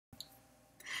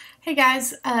Hey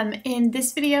guys, in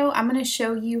this video I'm going to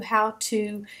show you how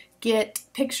to get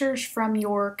pictures from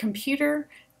your computer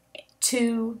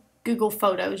to Google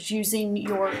Photos using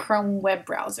your Chrome web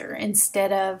browser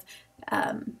instead of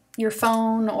your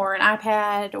phone or an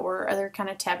iPad or other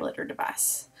kind of tablet or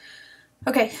device.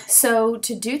 Okay, so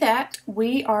to do that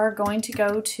we are going to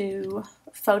go to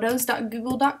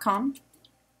photos.google.com.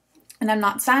 And I'm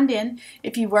not signed in.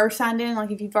 If you were signed in,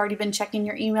 like if you've already been checking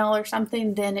your email or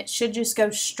something, then it should just go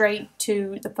straight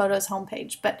to the Photos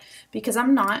homepage. But because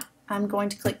I'm not, I'm going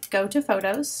to click Go to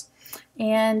Photos.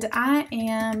 And I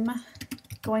am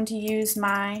going to use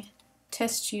my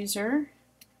test user.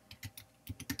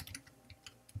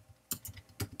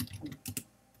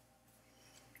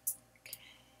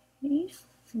 Okay,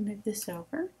 move this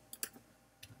over.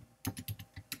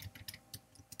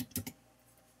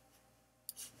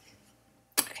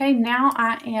 Okay, now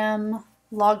I am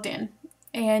logged in,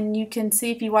 and you can see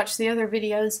if you watch the other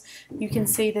videos, you can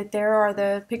see that there are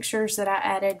the pictures that I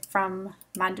added from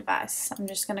my device. I'm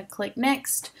just going to click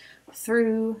next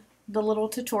through the little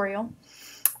tutorial,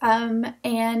 and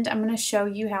I'm going to show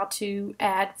you how to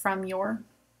add from your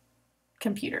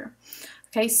computer.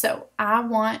 Okay, so I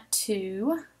want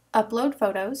to upload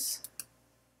photos.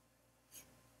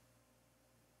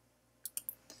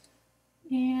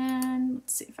 And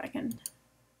let's see if I can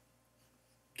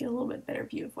get a little bit better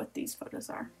view of what these photos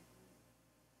are.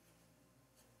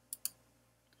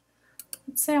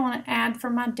 Let's say I want to add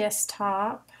from my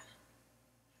desktop.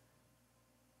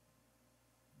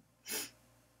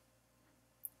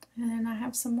 And I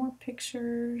have some more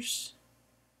pictures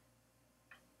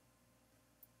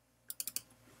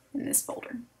in this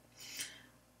folder.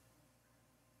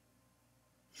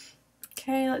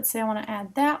 Okay, let's say I want to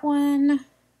add that one.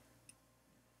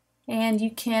 And you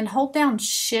can hold down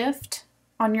Shift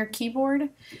on your keyboard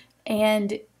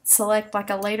and select like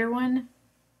a later one.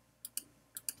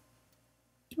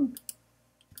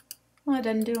 Well, it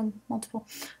doesn't do them multiple.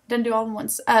 It doesn't do all the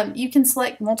ones. You can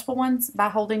select multiple ones by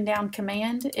holding down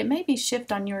Command. It may be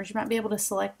Shift on yours. You might be able to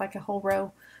select like a whole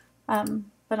row,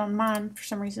 but on mine, for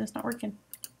some reason, it's not working.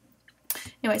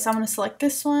 Anyway, so I'm going to select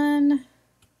this one.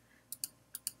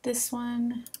 This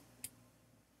one.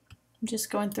 I'm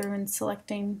just going through and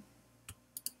selecting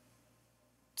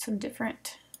some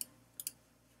different.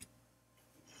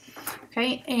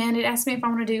 Okay, and it asks me if I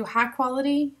want to do high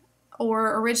quality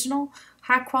or original.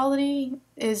 High quality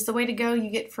is the way to go. You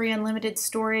get free unlimited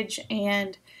storage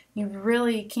and you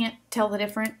really can't tell the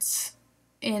difference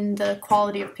in the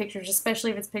quality of pictures,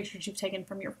 especially if it's pictures you've taken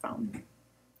from your phone.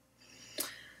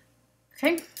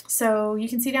 Okay, so you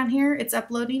can see down here it's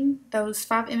uploading those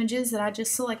 5 images that I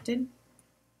just selected.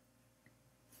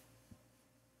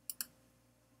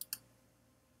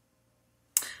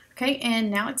 Okay, and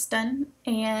now it's done,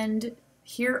 and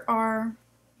here are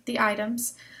the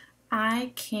items.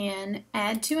 I can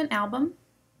add to an album.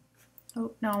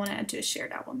 Oh, no, I want to add to a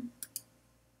shared album.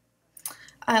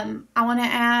 I want to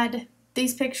add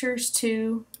these pictures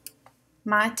to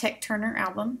my TechTurner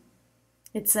album.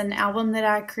 It's an album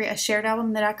that a shared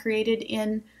album that I created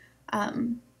in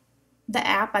the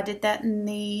app. I did that in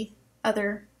the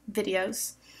other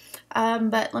videos.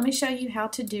 But let me show you how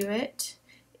to do it.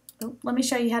 Let me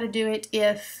show you how to do it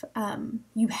if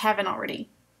you haven't already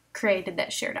created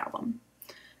that shared album.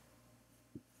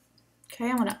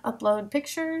 Okay, I want to upload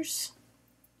pictures.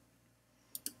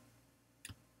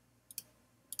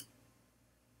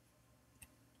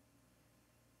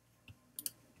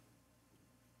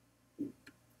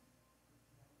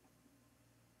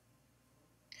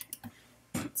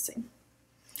 Let's see.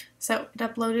 So it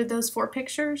uploaded those 4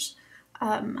 pictures.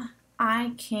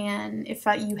 I can, if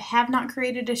you have not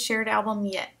created a shared album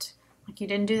yet, like you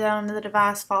didn't do that on the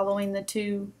device following the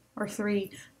 2 or 3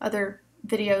 other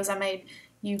videos I made,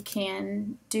 you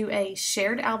can do a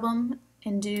shared album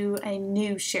and do a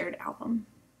new shared album.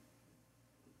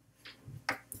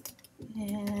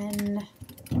 And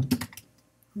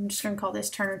I'm just going to call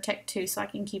this Turner Tech 2 so I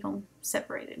can keep them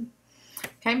separated.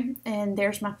 Okay, and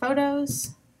there's my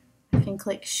photos. I can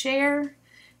click share.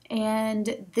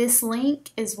 And this link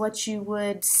is what you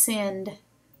would send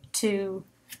to,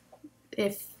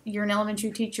 if you're an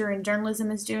elementary teacher and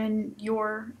journalism is doing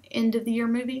your end of the year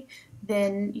movie,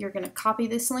 then you're going to copy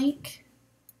this link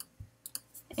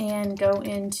and go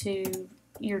into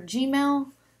your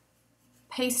Gmail,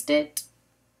 paste it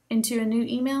into a new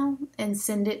email, and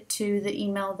send it to the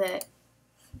email that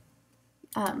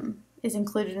is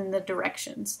included in the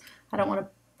directions. I don't want to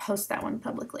post that one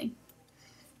publicly.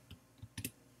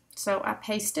 So I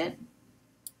paste it.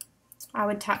 I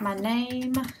would type my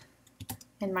name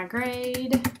and my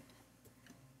grade,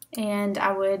 and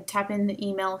I would type in the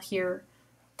email here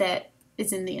that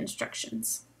is in the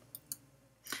instructions.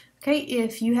 Okay,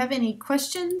 if you have any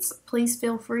questions, please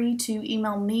feel free to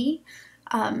email me,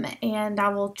 and I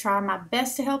will try my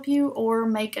best to help you or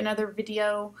make another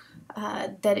video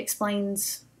that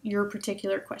explains your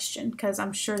particular question, because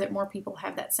I'm sure that more people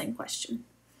have that same question.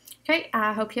 Okay,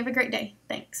 I hope you have a great day.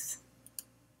 Thanks.